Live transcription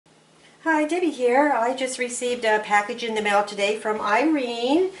Hi, Debbie here. I just received a package in the mail today from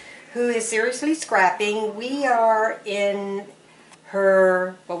Irene, who is seriously scrapping. We are in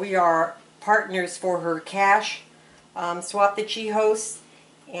her, well, we are partners for her C.A.S.H swap that she hosts,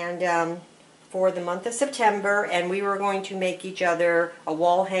 and for the month of September, and we were going to make each other a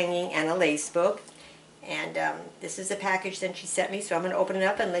wall hanging and a lace book. And this is a package that she sent me, so I'm going to open it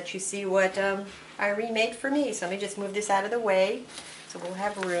up and let you see what Irene made for me. So let me just move this out of the way so we'll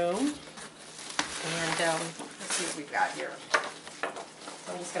have room. And let's see what we've got here.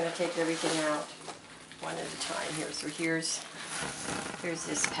 So I'm just going to take everything out one at a time here. So here's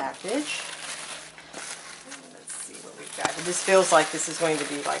this package. Let's see what we've got. This feels like this is going to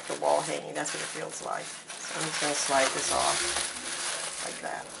be like the wall hanging. That's what it feels like. So I'm just going to slide this off like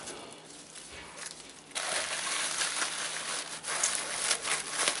that.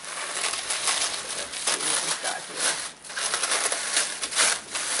 Let's see what we've got here.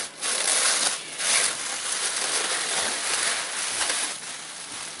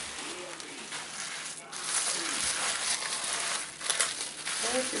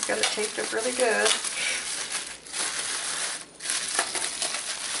 She's got it taped up really good.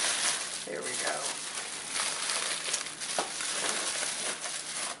 There we go.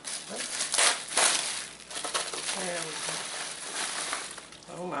 There we go.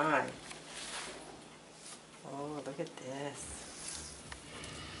 Oh my. Oh, look at this.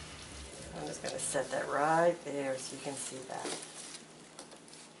 I'm just going to set that right there so you can see that.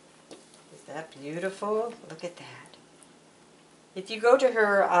 Is that beautiful? Look at that. If you go to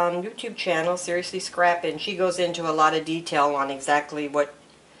her YouTube channel, Seriously Scrappin, she goes into a lot of detail on exactly what,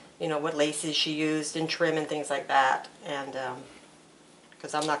 what laces she used and trim and things like that. And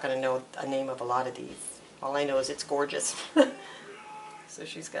because I'm not going to know a name of a lot of these. All I know is it's gorgeous. So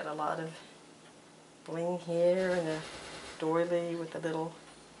she's got a lot of bling here and a doily with a little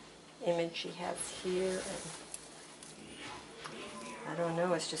image she has here. And I don't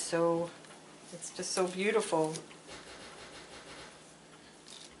know, it's just so beautiful.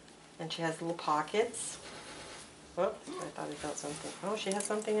 And she has little pockets. Whoops, I thought I felt something. Oh, she has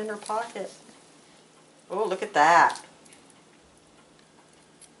something in her pocket. Oh, look at that.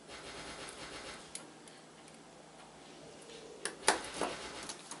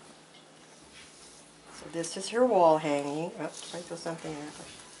 So this is her wall hanging. Oh, I feel something there.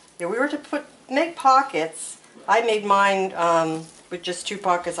 Yeah, we were to make pockets. I made mine with just two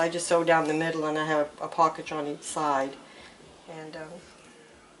pockets. I just sew down the middle and I have a pocket on each side. And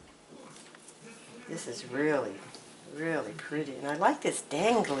this is really, really pretty. And I like this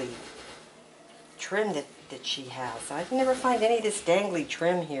dangly trim that she has. I can never find any of this dangly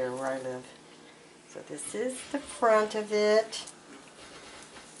trim here where I live. So this is the front of it.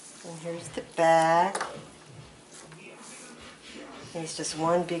 And here's the back. And it's just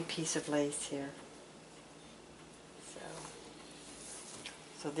one big piece of lace here.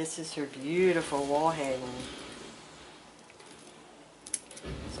 So this is her beautiful wall hanging.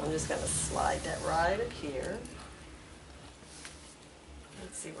 So I'm just going to slide that right up here.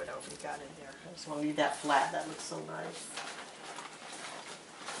 Let's see what else we got in there. I just want to leave that flat. That looks so nice.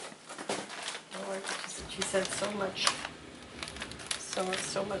 Oh, she said so much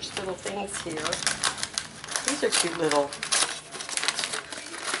little things here. These are cute little.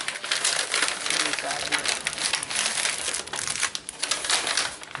 What do we got in there?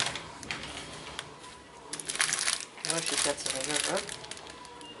 Oh, she's got some in here.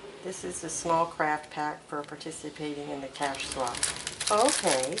 This is a small craft pack for participating in the C.A.S.H swap.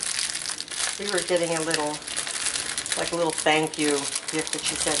 Okay. We were getting a little thank you gift that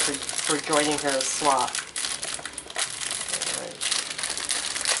she said for joining her swap. Alright.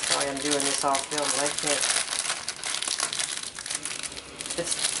 Sorry, I'm doing this off film, but I can't.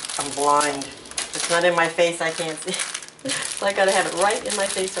 I'm blind. It's not in my face, I can't see. So I gotta have it right in my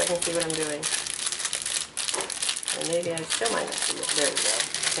face so I can see what I'm doing. And maybe I still might not see it. There we go.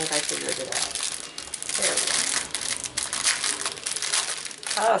 I think I figured it out. There we go.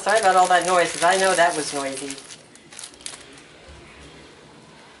 Oh, sorry about all that noise, because I know that was noisy.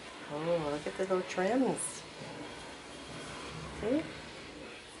 Oh, look at the little trims. See?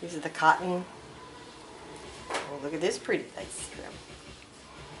 These are the cotton. Oh, look at this pretty lace trim.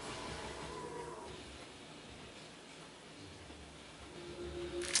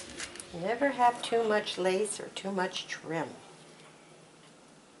 Never have too much lace or too much trim.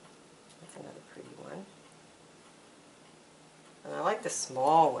 That's another pretty one. And I like the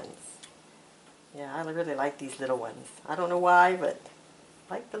small ones. Yeah, I really like these little ones. I don't know why, but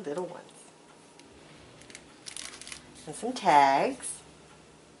I like the little ones. And some tags.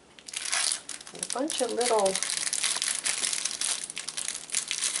 And a bunch of little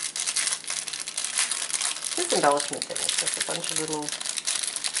just embellishment things. Just a bunch of little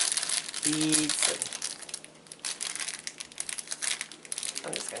beads. And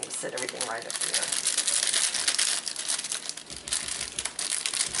I'm just going to set everything right up here.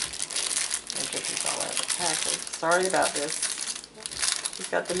 Make sure she's all out of the package. Sorry about this. She's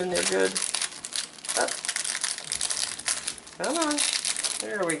got them in there good. Oh. Come on.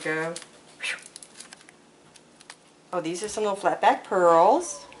 There we go. Oh, these are some little flat back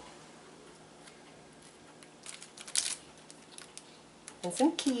pearls. And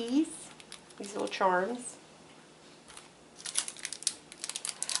some keys. These little charms.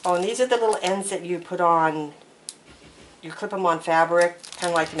 Oh, and these are the little ends that you put on, you clip them on fabric,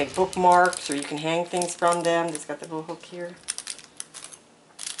 kind of like to make bookmarks, or you can hang things from them. It's got the little hook here.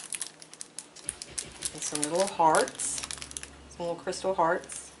 And some little hearts. Some little crystal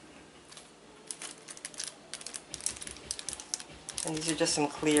hearts. And these are just some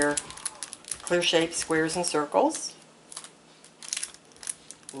clear shaped squares and circles.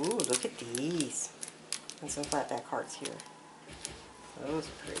 Ooh, look at these. And some flat back hearts here. Those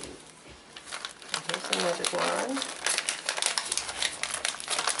are pretty. And here's another one.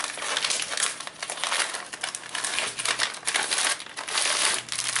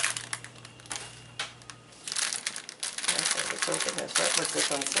 Okay, let's open this up. What's this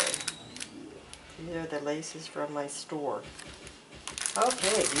one say? These are the laces from my store.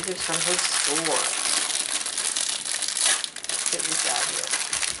 Okay, these are from her store. Let's get this out here.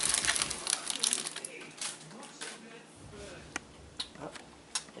 Oh,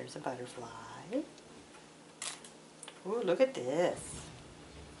 there's a butterfly. Ooh, look at this.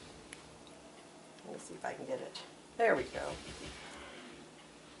 Let me see if I can get it. There we go.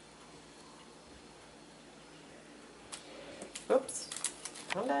 Oops.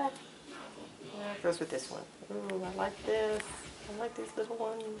 Come back. Yeah, it goes with this one. Ooh, I like this. I like these little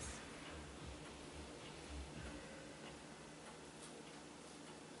ones.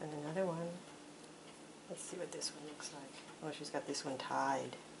 And another one. Let's see what this one looks like. Oh, she's got this one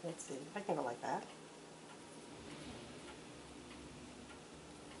tied. Let's see. I can go like that.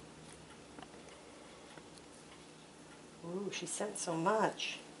 Ooh, she sent so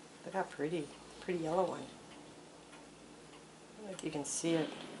much. Look how pretty. Pretty yellow one. I don't know if you can see it.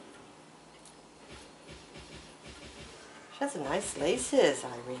 She has some nice laces,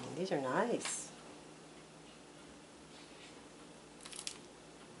 Irene. These are nice.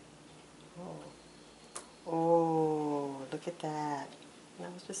 Oh. Oh, look at that. And I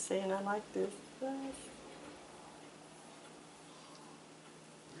was just saying I like this.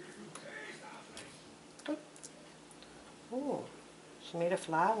 Oh, she made a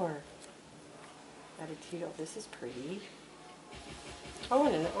flower. Added to, oh, this is pretty. Oh,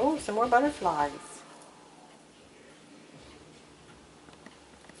 and oh, some more butterflies.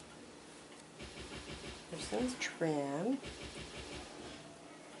 There's some trim.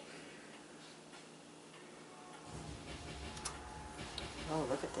 Oh,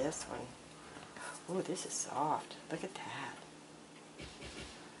 look at this one. Oh, this is soft. Look at that.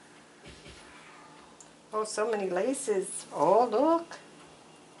 Oh, so many laces. Oh, look.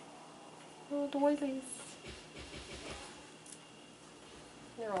 Oh, doilies.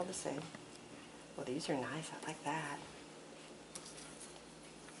 They're all the same. Oh, these are nice. I like that.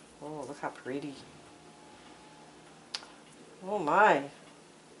 Oh, look how pretty. Oh my.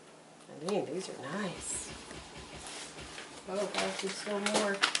 I mean, these are nice. Oh gosh, there's still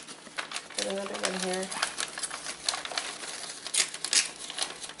more. Get another one here.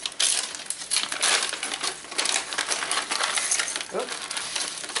 Oh.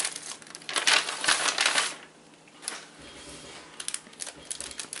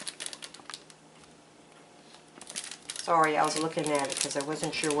 Sorry, I was looking at it because I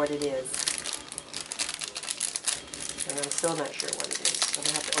wasn't sure what it is. And I'm still not sure what it is. So I'm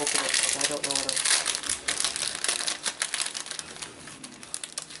going to have to open it because I don't know what I'm...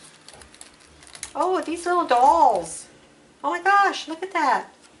 Oh, these little dolls. Oh my gosh, look at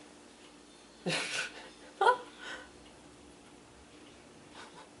that. I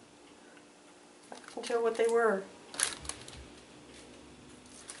couldn't tell what they were.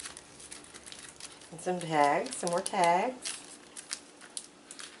 And some tags, some more tags.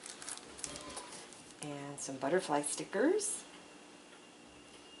 And some butterfly stickers.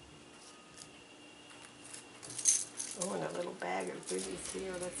 Oh, and a little bag of goodies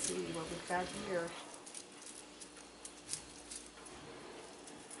here. Let's see what we've got here.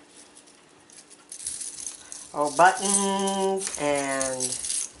 Oh, buttons and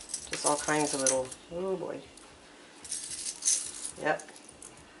just all kinds of little, oh boy. Yep.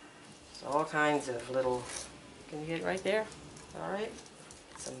 So all kinds of little, can you get it right there? All right.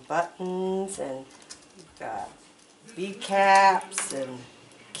 Some buttons and We've got bead caps and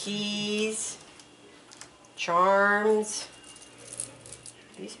keys, charms.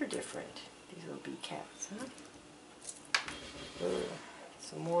 These are different. These little bead caps, huh? Ooh,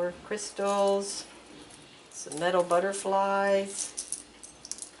 some more crystals, some metal butterflies,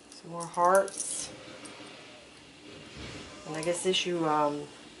 some more hearts. And I guess this you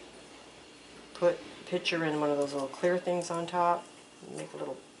put a picture in one of those little clear things on top. Make a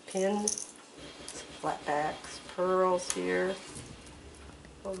little pin. Some flat backs, pearls here.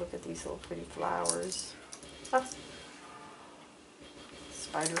 Oh, look at these little pretty flowers. Huh.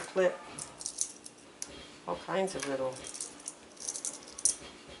 Spider clip. All kinds of little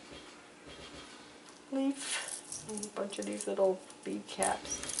leaf. And a bunch of these little bead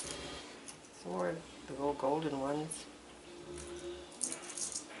caps. Some more of the little golden ones.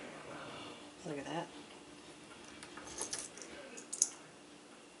 Look at that.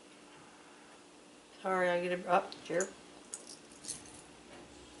 Sorry, I get it up here.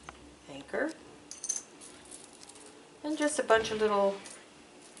 Anchor. And just a bunch of little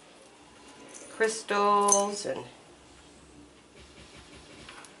crystals and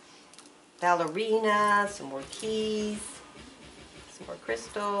ballerina, some more keys, some more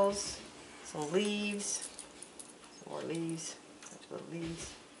crystals, some leaves, some more leaves, bunch of little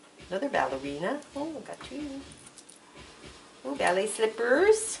leaves. Another ballerina. Oh, got two. Oh, ballet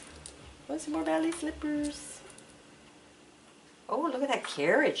slippers. Oh, some more ballet slippers. Oh, look at that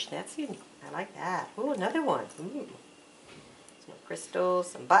carriage. That's unique. I like that. Oh, another one. Ooh. Some more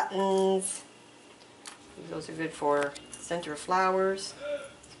crystals, some buttons. Those are good for center of flowers.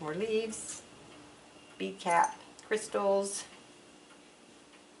 Some more leaves. Bead cap. Crystals.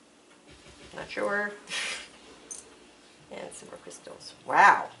 Not sure. And some more crystals.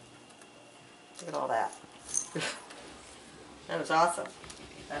 Wow. Look at all that. That was awesome.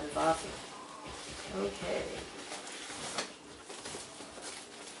 That is awesome. Okay.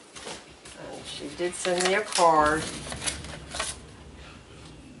 And she did send me a card.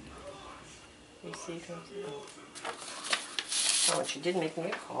 You see? Oh, and she did make me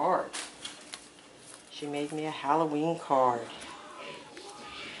a card. She made me a Halloween card.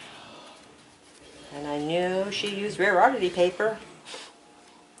 And I knew she used rare oddity paper.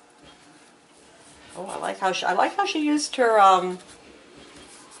 Oh, I like how she used her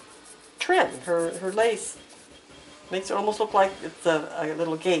trim, her lace. Makes it almost look like it's a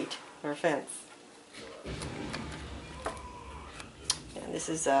little gate or a fence. And this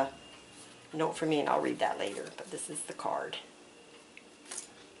is a note for me, and I'll read that later, but this is the card.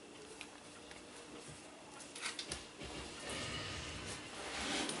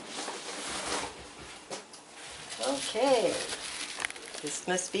 Okay. This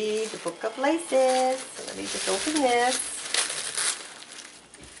must be the Book of Laces. So let me just open this.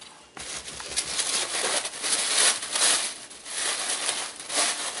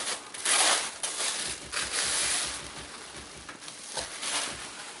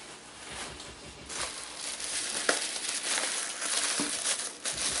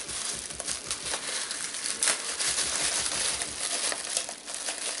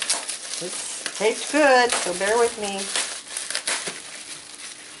 This tastes good, so bear with me.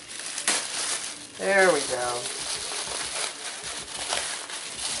 There we go.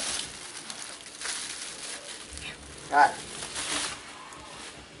 Got it.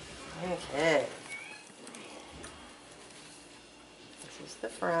 Okay. This is the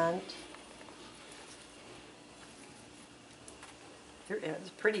front. It's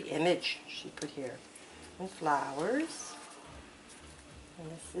a pretty image she put here. And flowers. And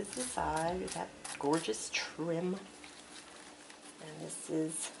this is the side with that gorgeous trim. And this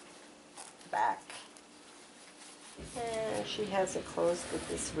is the back. And she has it closed with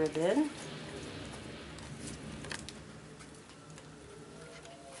this ribbon.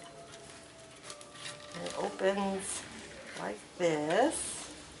 And it opens like this.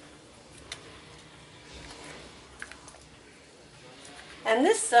 And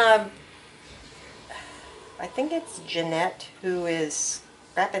this, I think it's Jeanette, who is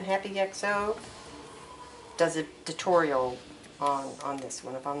Scrappin' Happy XO, does a tutorial on this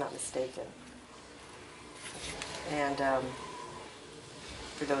one, if I'm not mistaken. And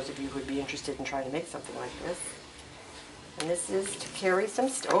for those of you who would be interested in trying to make something like this. And this is to carry some,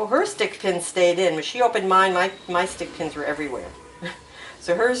 oh, her stick pins stayed in. When she opened mine, my stick pins were everywhere.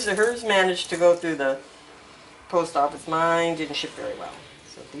 So hers managed to go through the post office. Mine didn't ship very well.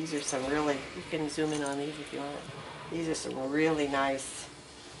 So these are some really, you can zoom in on these if you want. These are some really nice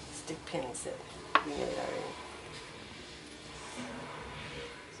stick pins that we made, Irene.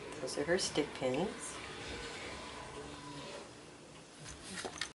 Those are her stick pins.